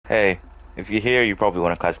Hey, if you're here, you probably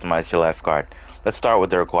want to customize your lifeguard. Let's start with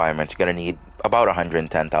the requirements. You're going to need about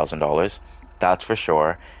 $110,000. That's for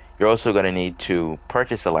sure. You're also going to need to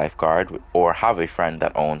purchase a lifeguard or have a friend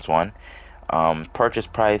that owns one. Purchase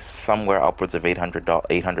price somewhere upwards of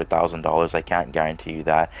 $800,000. I can't guarantee you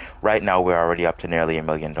that. Right now, we're already up to nearly $1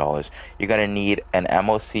 million. You're going to need an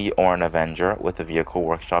MOC or an Avenger with a vehicle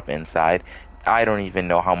workshop inside. I don't even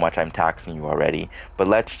know how much I'm taxing you already, but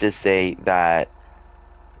let's just say that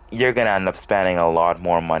you're gonna end up spending a lot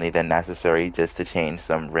more money than necessary just to change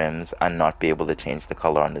some rims and not be able to change the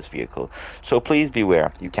color on this vehicle. So please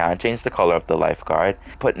beware. You can't change the color of the lifeguard.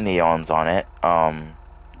 Put neons on it.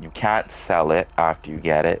 You can't sell it after you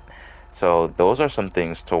get it. So those are some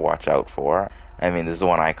things to watch out for. I mean, this is the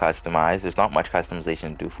one I customized. There's not much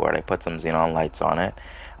customization to do for it. I put some xenon lights on it.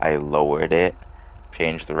 I lowered it,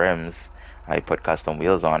 changed the rims. I put custom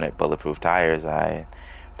wheels on it, bulletproof tires. I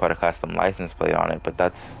put a custom license plate on it, but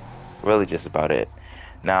that's really just about it.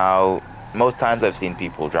 Now, most times I've seen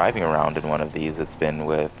people driving around in one of these, it's been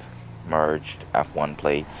with merged F1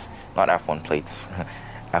 plates, not F1 plates,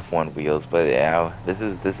 F1 wheels, but yeah, this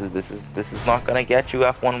is not gonna get you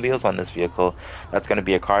F1 wheels on this vehicle. That's gonna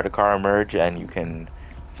be a car-to-car merge, and you can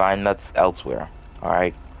find that's elsewhere. All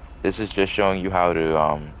right, this is just showing you how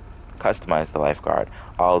to customize the lifeguard,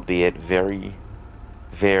 albeit very,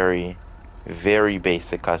 very, very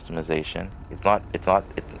basic customization. It's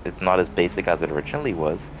not as basic as it originally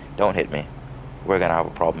was. Don't hit me. We're gonna have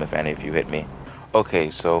a problem if any of you hit me. Okay,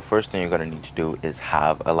 so first thing you're gonna need to do is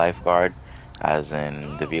have a lifeguard, as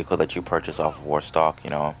in the vehicle that you purchase off of Warstock,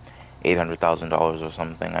 $800,000 or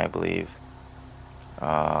something, I believe.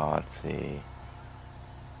 Let's see.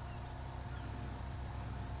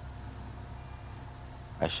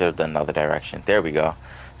 I should have done another direction. There we go.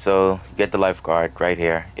 So you get the lifeguard right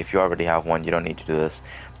here. If you already have one, you don't need to do this.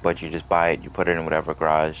 But you just buy it, you put it in whatever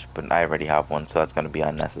garage. But I already have one, so that's going to be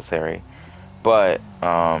unnecessary. But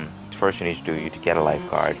first you need to do you to get a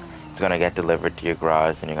lifeguard. It's going to get delivered to your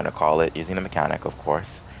garage, and you're going to call it using a mechanic, of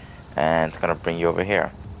course. And it's going to bring you over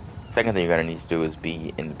here. Second thing you're going to need to do is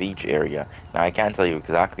be in the beach area. Now I can't tell you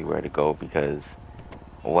exactly where to go because,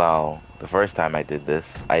 well, the first time I did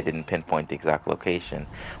this, I didn't pinpoint the exact location,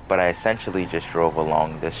 but I essentially just drove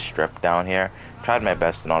along this strip down here. Tried my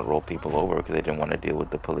best to not roll people over because I didn't want to deal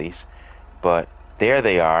with the police. But there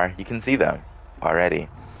they are. You can see them already.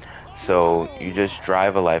 So you just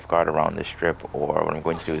drive a lifeguard around this strip, or what I'm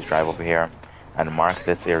going to do is drive over here and mark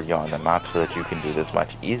this area on the map so that you can do this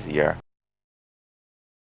much easier.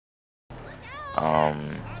 Um,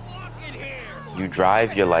 You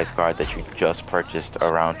drive your lifeguard that you just purchased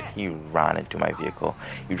around. He ran into my vehicle.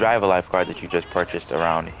 You drive a lifeguard that you just purchased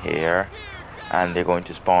around here, and they're going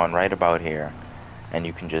to spawn right about here. And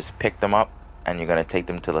you can just pick them up, and you're going to take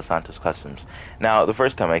them to Los Santos Customs. Now, the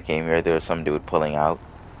first time I came here, there was some dude pulling out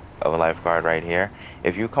of a lifeguard right here.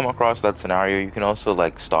 If you come across that scenario, you can also,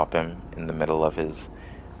 like, stop him in the middle of his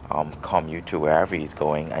commute to wherever he's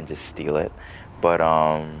going and just steal it. But,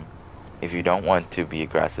 if you don't want to be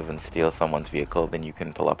aggressive and steal someone's vehicle, then you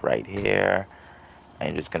can pull up right here, and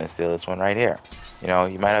you're just gonna steal this one right here.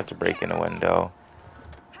 You might have to break in a window,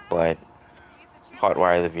 but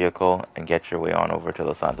hotwire the vehicle and get your way on over to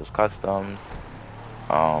Los Santos Customs.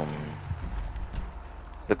 Um,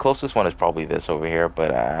 the closest one is probably this over here,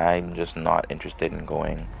 but I'm just not interested in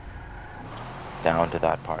going down to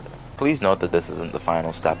that part of it. Please note that this isn't the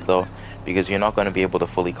final step though, because you're not going to be able to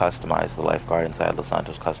fully customize the lifeguard inside Los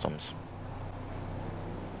Santos Customs.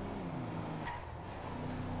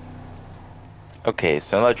 Okay,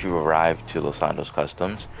 so now that you've arrived to Los Santos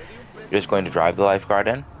Customs, you're just going to drive the lifeguard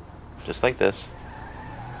in, just like this.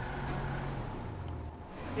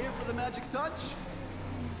 Here for the magic touch.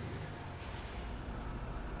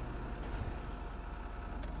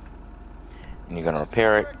 And you're going to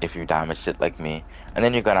repair it if you damaged it like me. And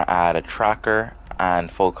then you're going to add a tracker and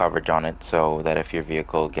full coverage on it so that if your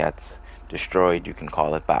vehicle gets destroyed, you can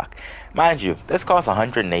call it back. Mind you, this costs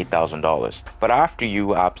 $108,000, but after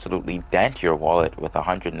you absolutely dent your wallet with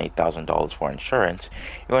 $108,000 for insurance,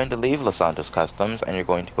 you're going to leave Los Santos Customs and you're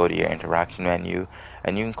going to go to your interaction menu,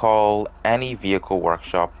 and you can call any vehicle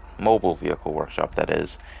workshop, mobile vehicle workshop that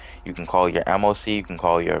is. You can call your MOC, you can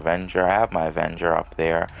call your Avenger. I have my Avenger up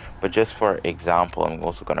there, but just for example, I'm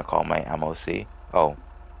also going to call my MOC. Oh,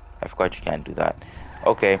 I forgot you can't do that.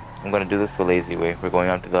 Okay, I'm going to do this the lazy way. We're going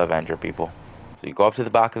up to the Avenger, people. So you go up to the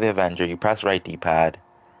back of the Avenger, you press right D-pad,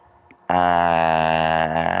 and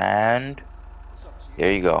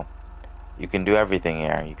there you go. You can do everything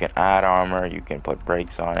here. You can add armor, you can put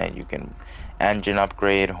brakes on it, you can engine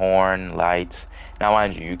upgrade, horn, lights. Now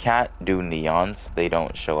mind you, you can't do neons. They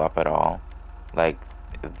don't show up at all. Like,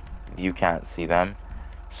 you can't see them.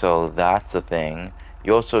 So that's a thing.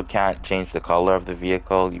 You also can't change the color of the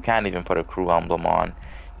vehicle. You can't even put a crew emblem on,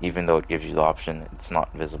 even though it gives you the option. It's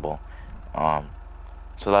not visible. Um,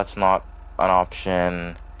 so that's not an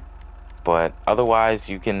option. But otherwise,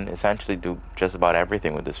 you can essentially do just about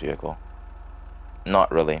everything with this vehicle.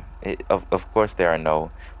 Not really. Of course, there are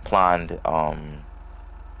no planned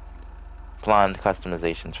planned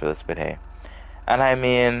customizations for this, but hey. And I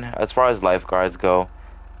mean, as far as lifeguards go,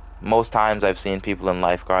 most times I've seen people in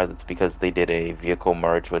lifeguards, it's because they did a vehicle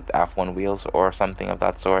merge with F1 wheels or something of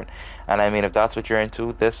that sort. And I mean, if that's what you're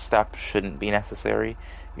into, this step shouldn't be necessary.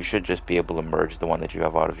 You should just be able to merge the one that you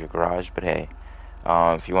have out of your garage. But hey,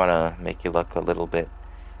 if you want to make you look a little bit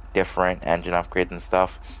different, engine upgrades and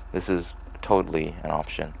stuff, this is totally an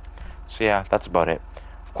option. So yeah, that's about it.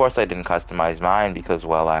 Of course, I didn't customize mine because,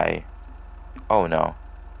 well, oh no,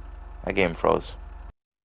 my game froze.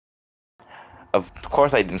 Of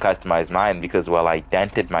course, I didn't customize mine because, well, I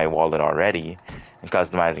dented my wallet already and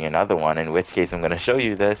customizing another one, in which case I'm going to show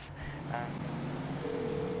you this.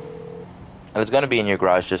 And it's going to be in your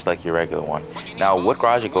garage just like your regular one. Now, what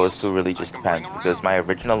garage it goes to really just depends, because my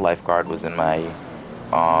original lifeguard was in my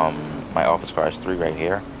office garage 3 right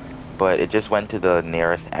here, but it just went to the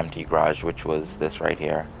nearest empty garage, which was this right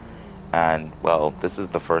here. And, well, this is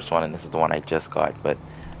the first one, and this is the one I just got, but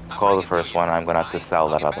to call the first one, I'm going to have to sell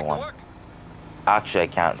that other one. Actually, I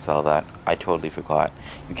can't sell that. I totally forgot.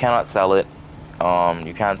 You cannot sell it.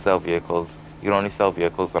 You can't sell vehicles. You can only sell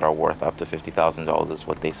vehicles that are worth up to $50,000 is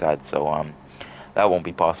what they said. So, that won't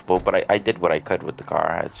be possible. But I did what I could with the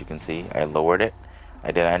car, as you can see. I lowered it.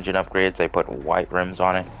 I did engine upgrades. I put white rims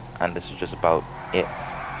on it. And this is just about it.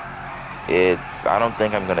 I don't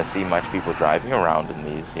think I'm gonna see much people driving around in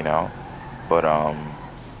these, you know. But,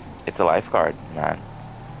 it's a lifeguard, man.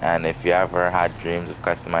 And if you ever had dreams of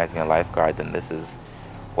customizing a lifeguard, then this is,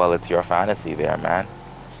 well, it's your fantasy there, man.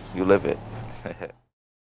 You live it.